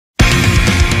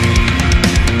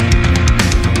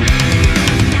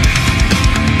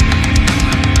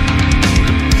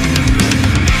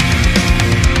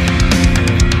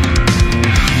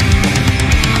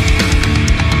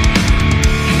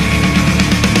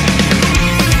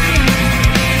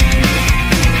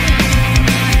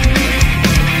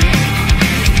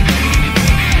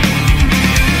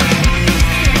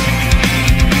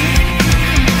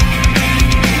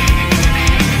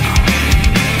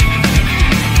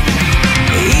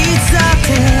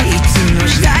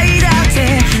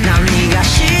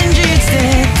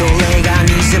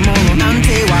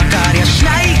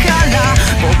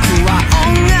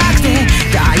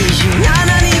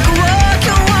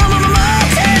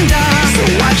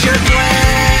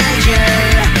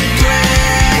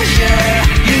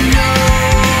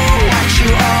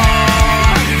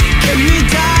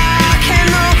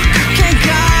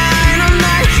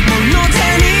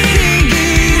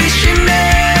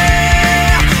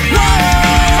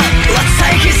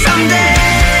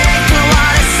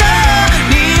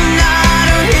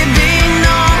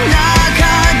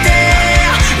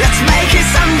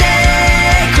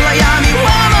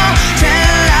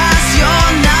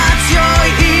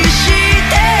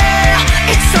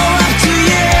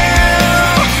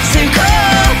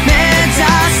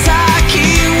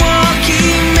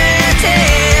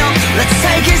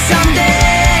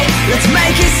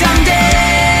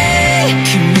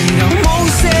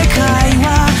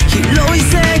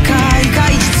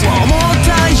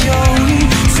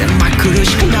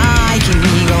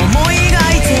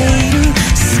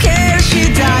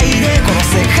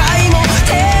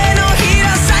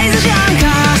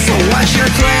What's your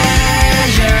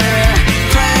pleasure?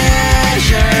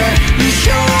 Pleasure. You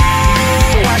show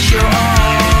what's your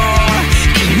all.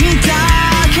 君だ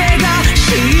けが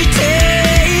知って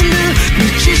いる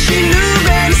道しる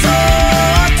べに沿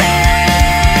って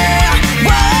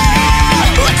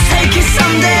Let's take it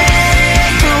someday.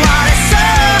 変われそ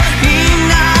うに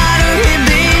なる日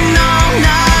々の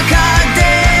中で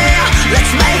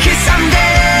Let's make it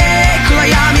someday. 暗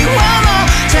闇をも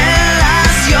照ら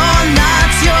すような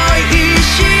強い意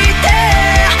志で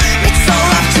It's all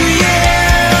up to you.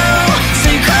 成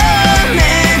功目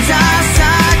指す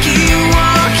先を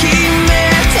決め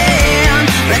て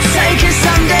Let's take it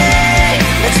someday.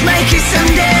 Let's make it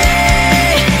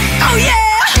someday. Oh yeah.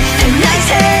 And I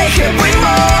take every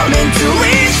moment to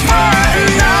reach for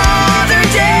another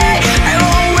day. I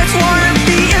always wanna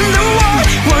be in the world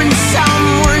when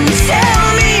someone tell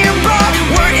me about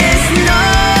where is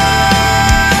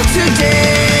not today.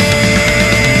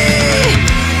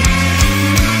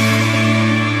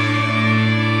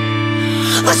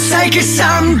 Let's take it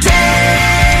someday.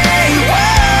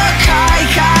 改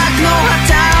革の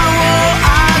旗を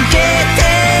上げて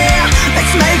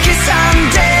Let's make it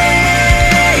someday.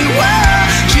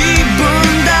 自分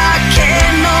だけ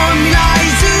の未来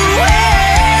図へ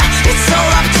It's all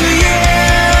up to you.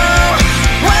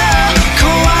 怖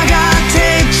がって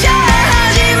ちゃ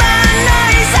始まんな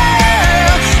いさ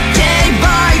Day by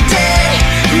day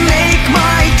make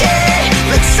my day.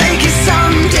 Let's take it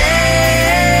someday.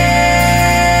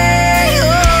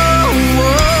 Oh,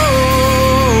 oh,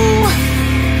 oh.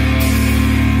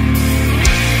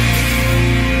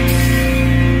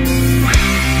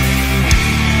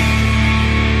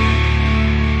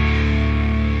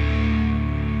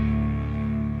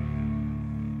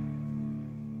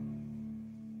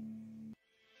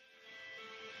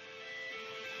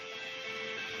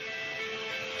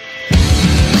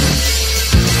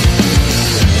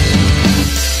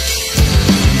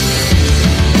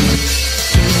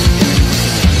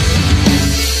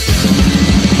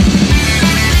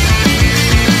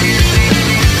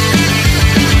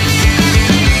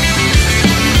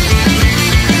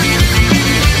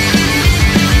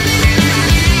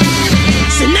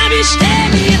 背伸びして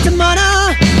見えたもの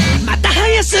また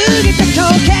早すぎた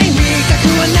光景見たく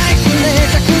はない触れ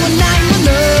たくはないもの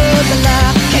だ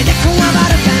らけでこわば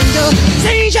る感情正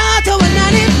常とは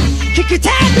何聞きた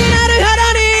くなるほ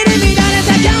どに乱れ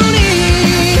たように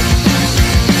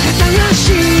片足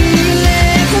入れ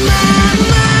たまん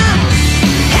ま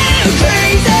Hey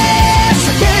crazy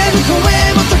叫ぶ声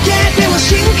も溶けては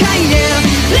深海へ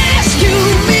Rescue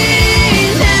me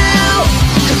now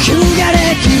呼吸が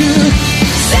できる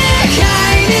世界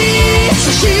に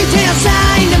そして浅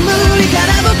い眠りから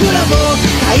僕らを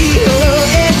太陽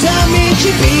へと導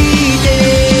いて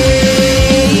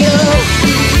よ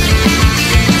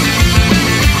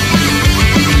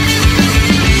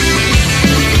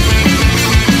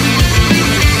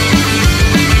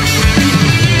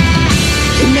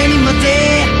夢にまで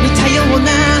見たような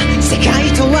世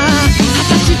界とは果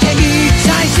たして一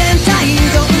体全体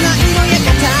どんな色や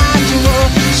形を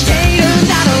しているん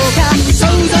だろうか想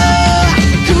像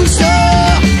空想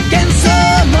幻想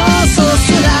妄想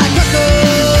すらここ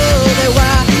では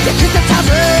役立たず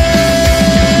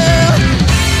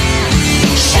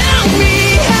Show me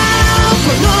how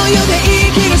この世で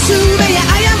生きる術や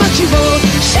過ちを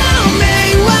証明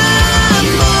は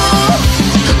も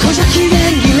うここじゃ期限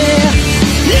切れ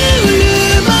ルー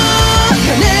ルも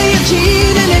金や地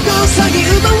で根こそぎ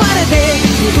奪われて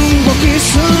動き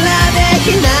すらでき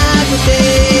なくて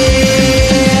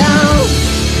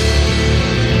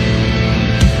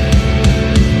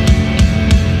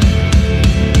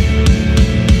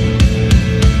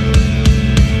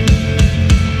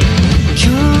今日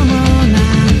もな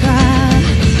んか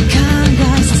考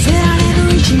えさせられ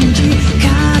る一日カ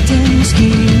ーテンの隙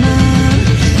間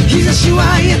日差しは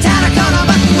やたらこの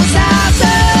バッグを刺す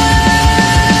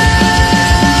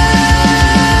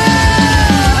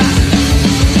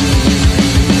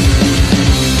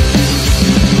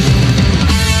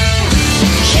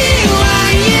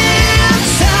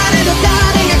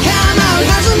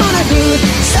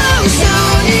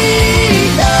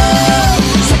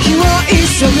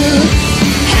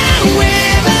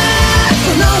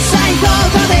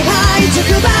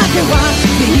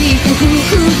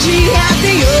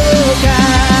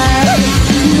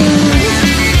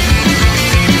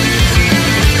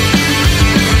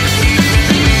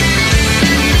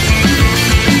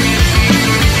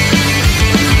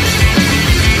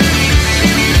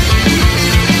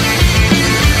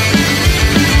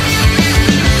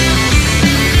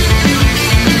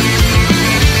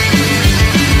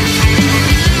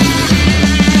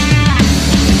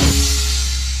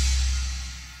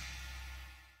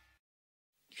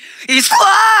It's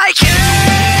like here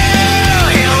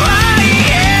I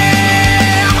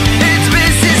am. It's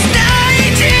been since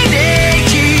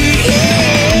 1988.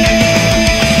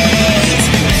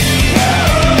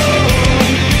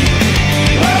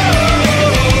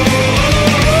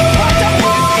 What the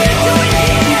fuck are you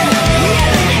doing here? We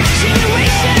are the next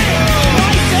generation. Why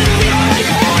suddenly are you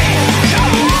boring?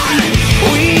 Come on.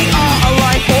 We are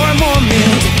alive for a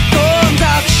moment. 頓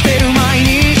挫してる毎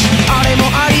日。あれも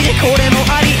ありでこれも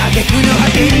あり。挙句の果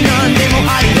てに何でも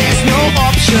あり。There's no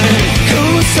option。空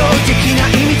想的な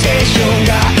イミテーション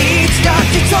がいつだっ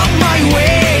て top my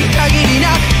way。限り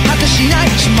なく果てしない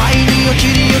しまいに落ち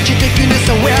に落ちてくね。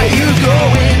So where are you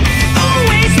going?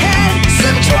 Always had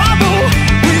some trouble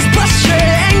with posture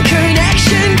and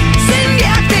connection。戦略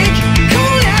的攻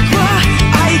略は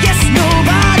I guess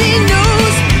nobody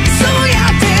knows。そう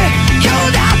やって今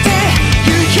日だって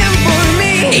You can for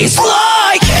me。It's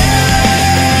like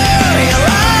here I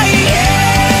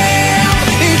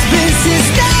am。It's been since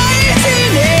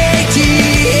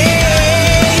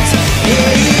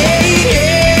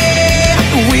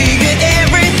 1988。We get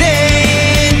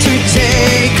everything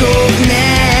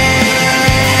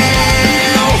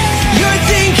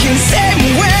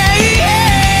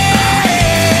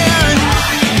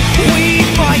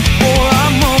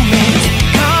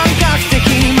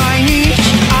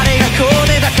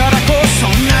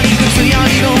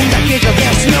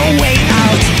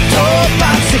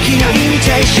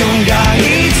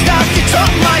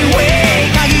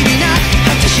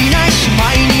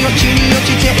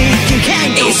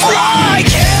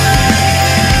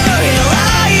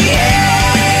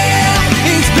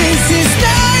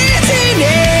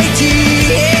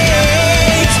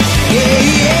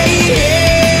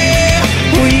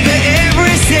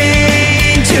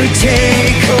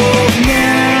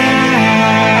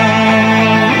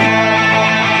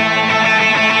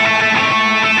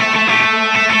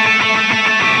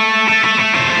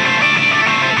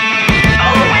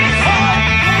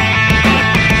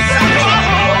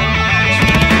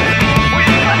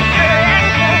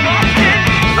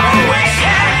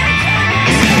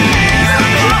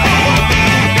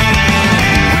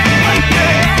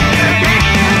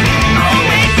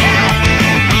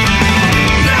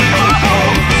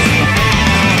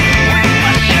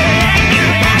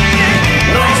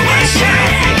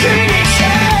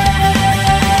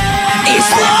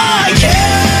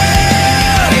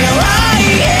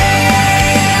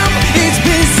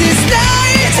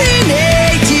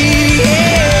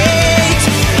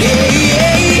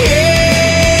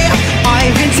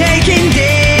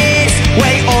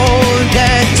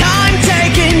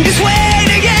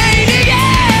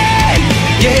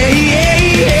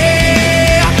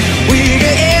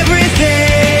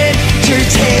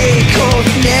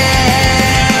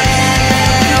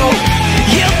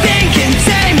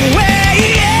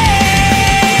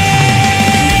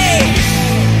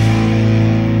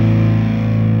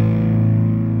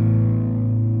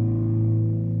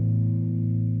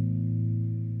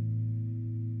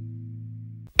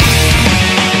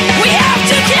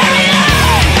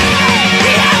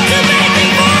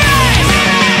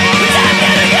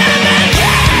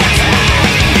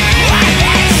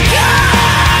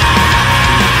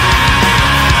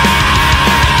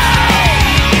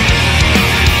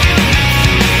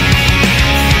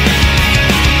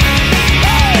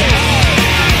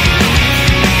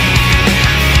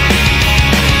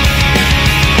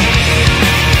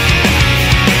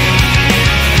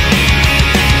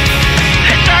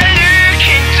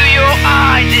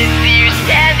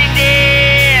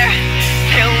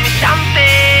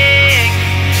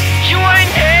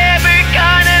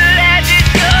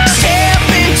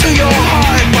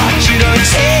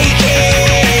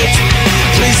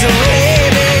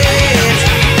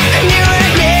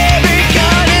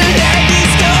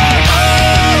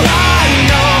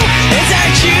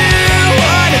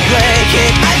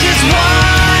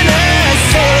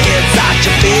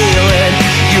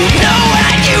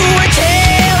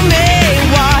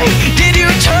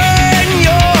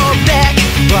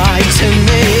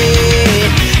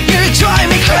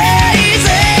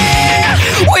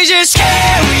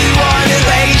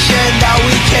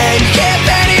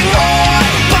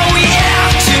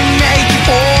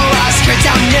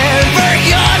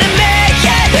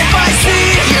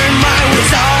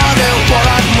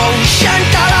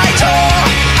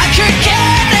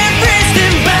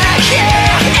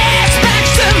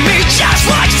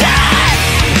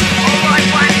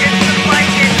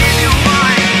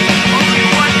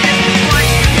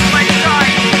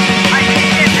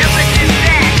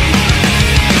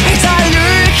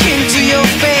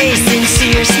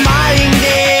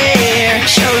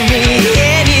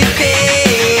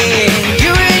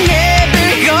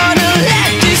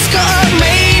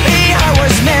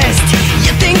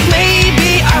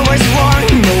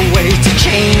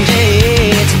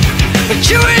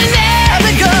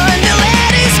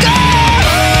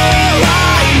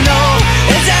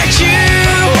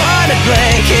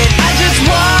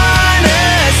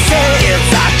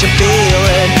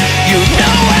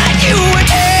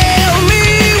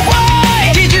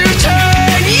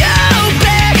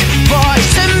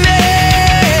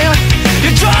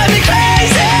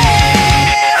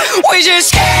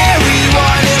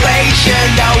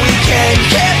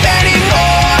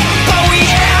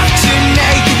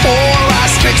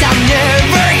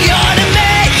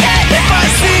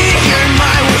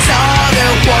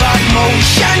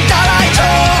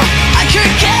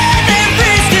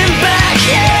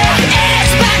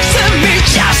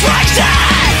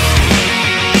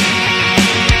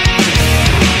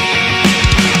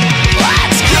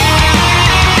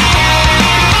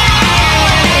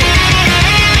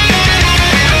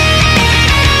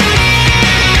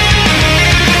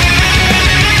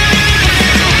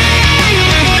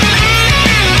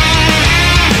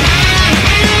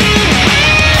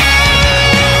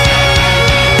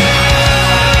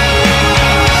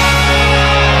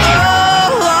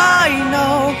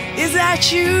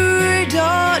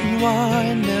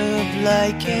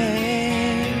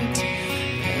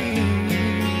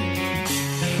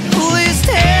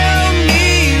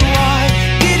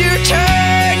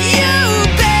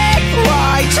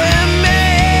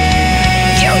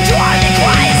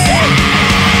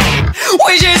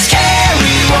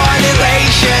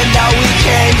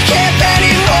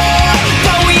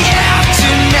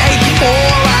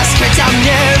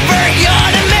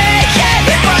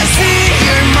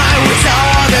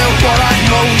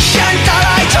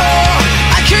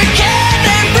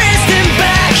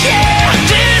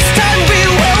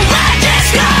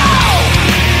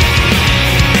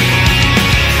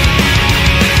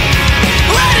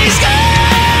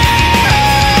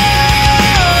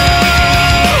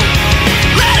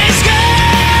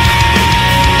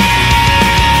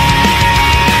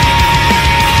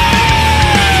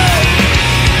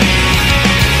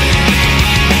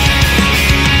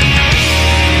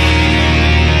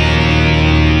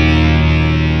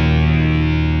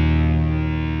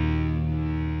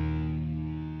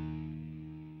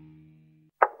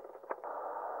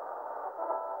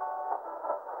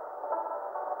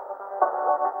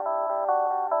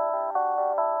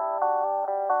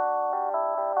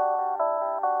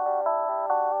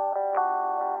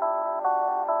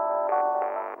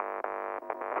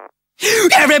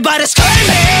Everybody screaming,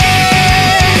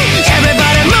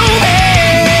 everybody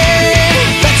moving.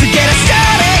 Let's get it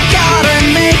started, gotta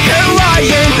make a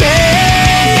riot.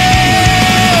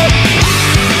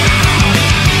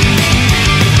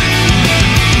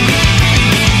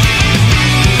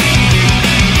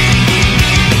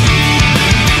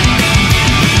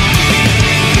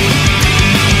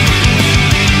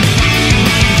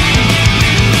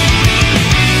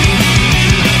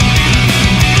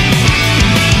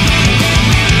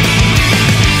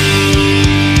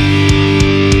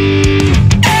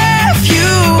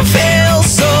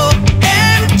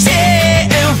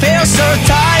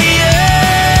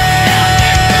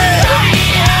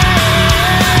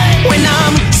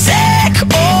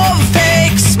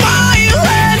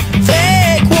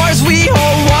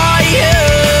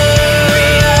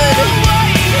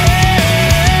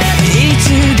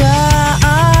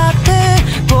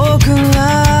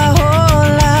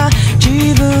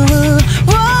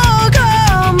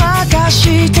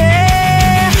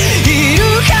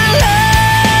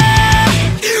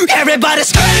 Everybody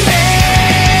screaming,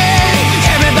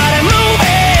 everybody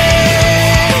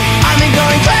moving. I'm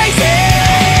going crazy.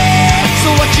 So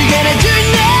what you gonna do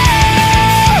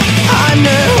now? I'm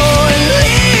the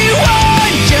only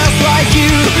one just like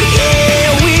you.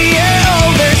 Yeah, we are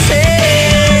all the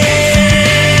same.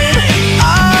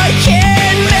 I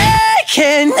can make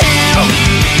it now.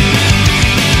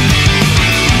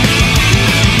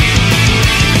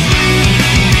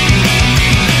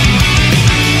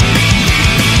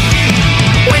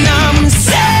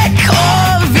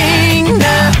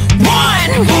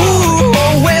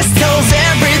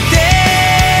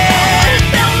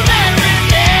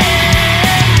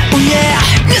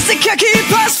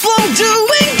 Keep us from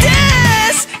doing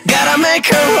this. Gotta make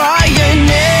a riot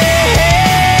now.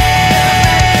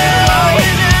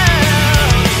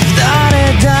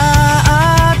 誰だ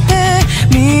って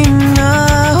みんな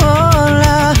ほ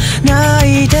ら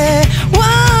泣いて笑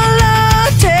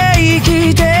って生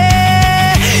きて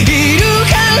いる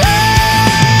から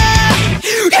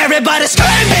Everybody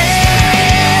scream